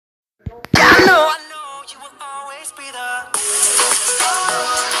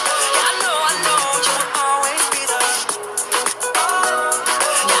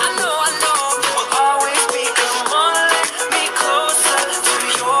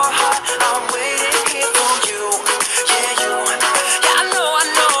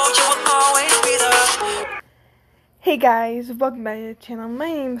Hey guys, welcome back to the channel. My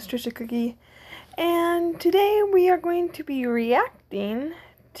name is Trisha Cookie, and today we are going to be reacting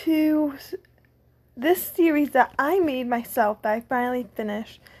to this series that I made myself, that I finally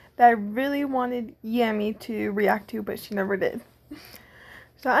finished, that I really wanted Yami to react to, but she never did.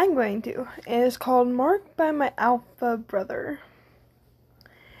 So I'm going to. It is called Marked by My Alpha Brother.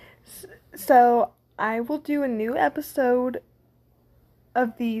 So I will do a new episode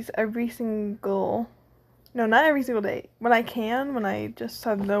of these every single... No, not every single day. When I just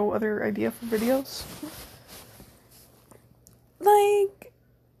have no other idea for videos. Like,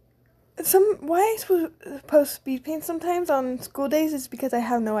 why I post speed paint sometimes on school days is because I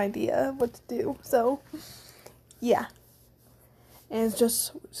have no idea what to do. So, yeah. And it's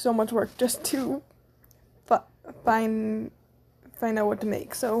just so much work just to find out what to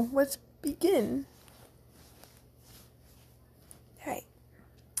make. So, let's begin. Alright.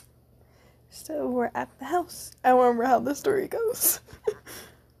 So we're at the house. I remember how the story goes.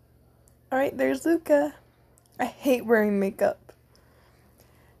 Alright, there's Luca. I hate wearing makeup.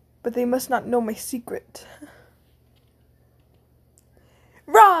 But they must not know my secret.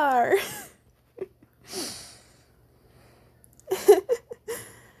 Rawr!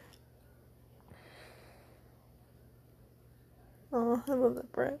 Oh, I love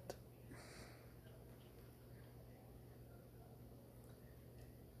that brat.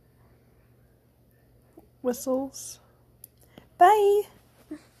 Whistles. Bye!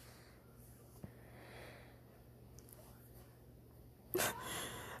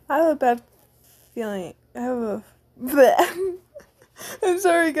 I have a bad feeling. I'm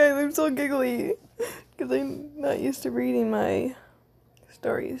sorry guys, I'm so giggly. Because I'm not used to reading my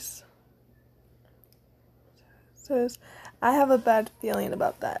stories. It says, I have a bad feeling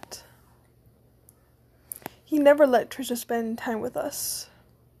about that. He never let Trisha spend time with us.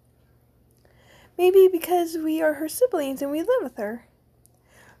 Maybe because we are her siblings and we live with her.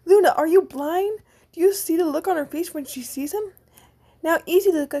 Luna, are you blind? Do you see the look on her face when she sees him? Now,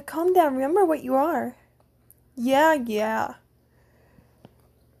 easy, Luca. Calm down. Remember what you are. Yeah.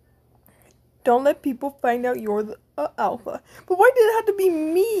 Don't let people find out you're the alpha. But why did it have to be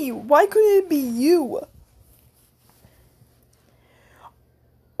me? Why couldn't it be you?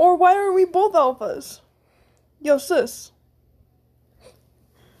 Or why are we both alphas? Yo, sis.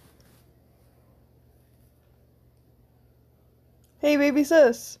 Hey, baby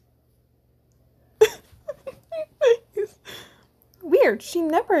sis. Weird, she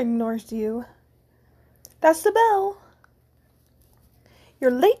never ignores you. That's the bell.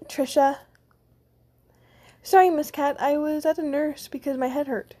 You're late, Trisha. Sorry, Miss Cat, I was at the nurse because my head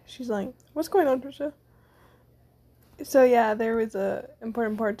hurt. She's like, what's going on, Trisha? So yeah, there was a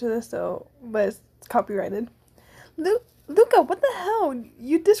important part to this, but it's copyrighted. Luca, what the hell?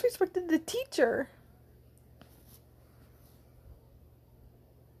 You disrespected the teacher.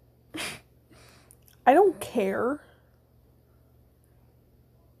 I don't care.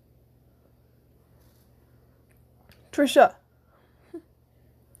 Trisha.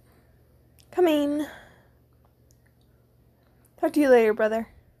 Coming. Talk to you later, brother.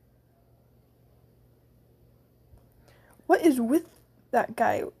 What is with that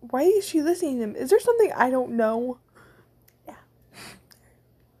guy? Why is she listening to him? Is there something I don't know? Yeah.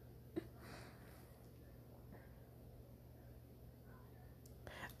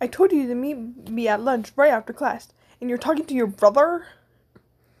 I told you to meet me at lunch right after class, and you're talking to your brother?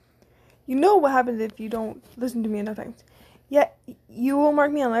 You know what happens if you don't listen to me enough times. Yet, you will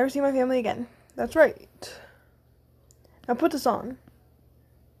mark me. I'll never see my family again. That's right. Now put this on.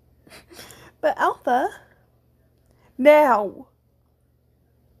 But Alpha... Now!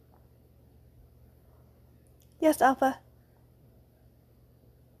 Yes, Alpha.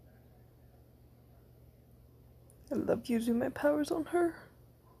 I love using my powers on her.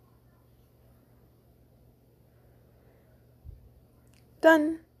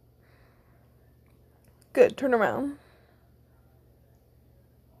 Done. Good, turn around.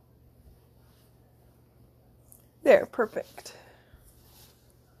 There, perfect.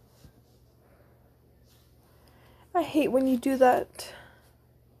 I hate when you do that.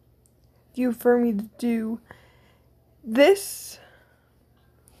 You for me to do this.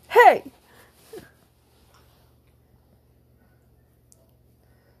 Hey!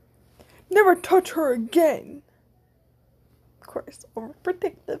 Never touch her again. Of course,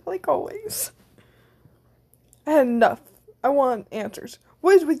 overprotective like always. I had enough. I want answers.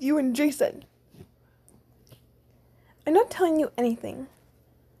 What is with you and Jason? I'm not telling you anything.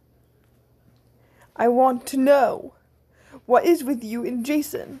 I want to know. What is with you and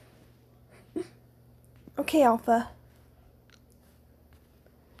Jason? Okay, Alpha.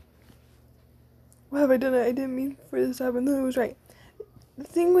 What have I done? I didn't mean for this to happen. No, it was right. The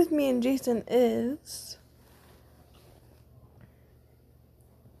thing with me and Jason is...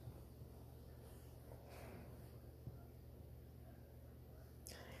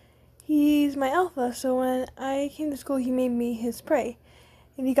 he's my alpha, so when I came to school, he made me his prey.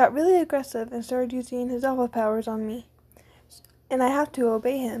 And he got really aggressive and started using his alpha powers on me. And I have to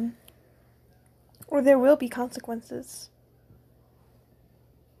obey him, or there will be consequences.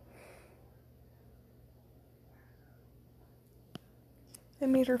 I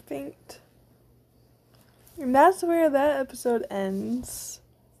made her faint. And that's where that episode ends.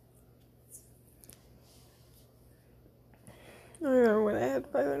 I remember when I had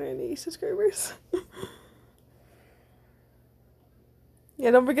 580 subscribers.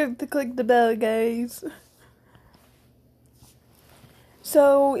 Yeah, don't forget to click the bell, guys.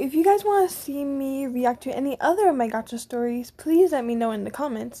 So, if you guys want to see me react to any other of my gotcha stories, please let me know in the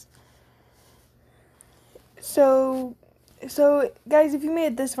comments. So guys, if you made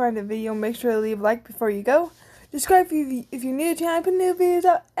it this far in the video, make sure to leave a like before you go. Subscribe if you're new to the channel. I put new videos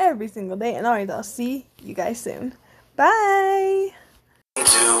out every single day. And alright, I'll see you guys soon. Bye!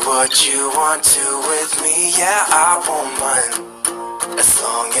 Do what you want to with me, yeah, I won't mind. As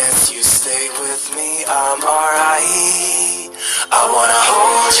long as you stay with me, I'm alright. I wanna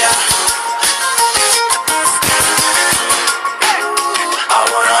hold you.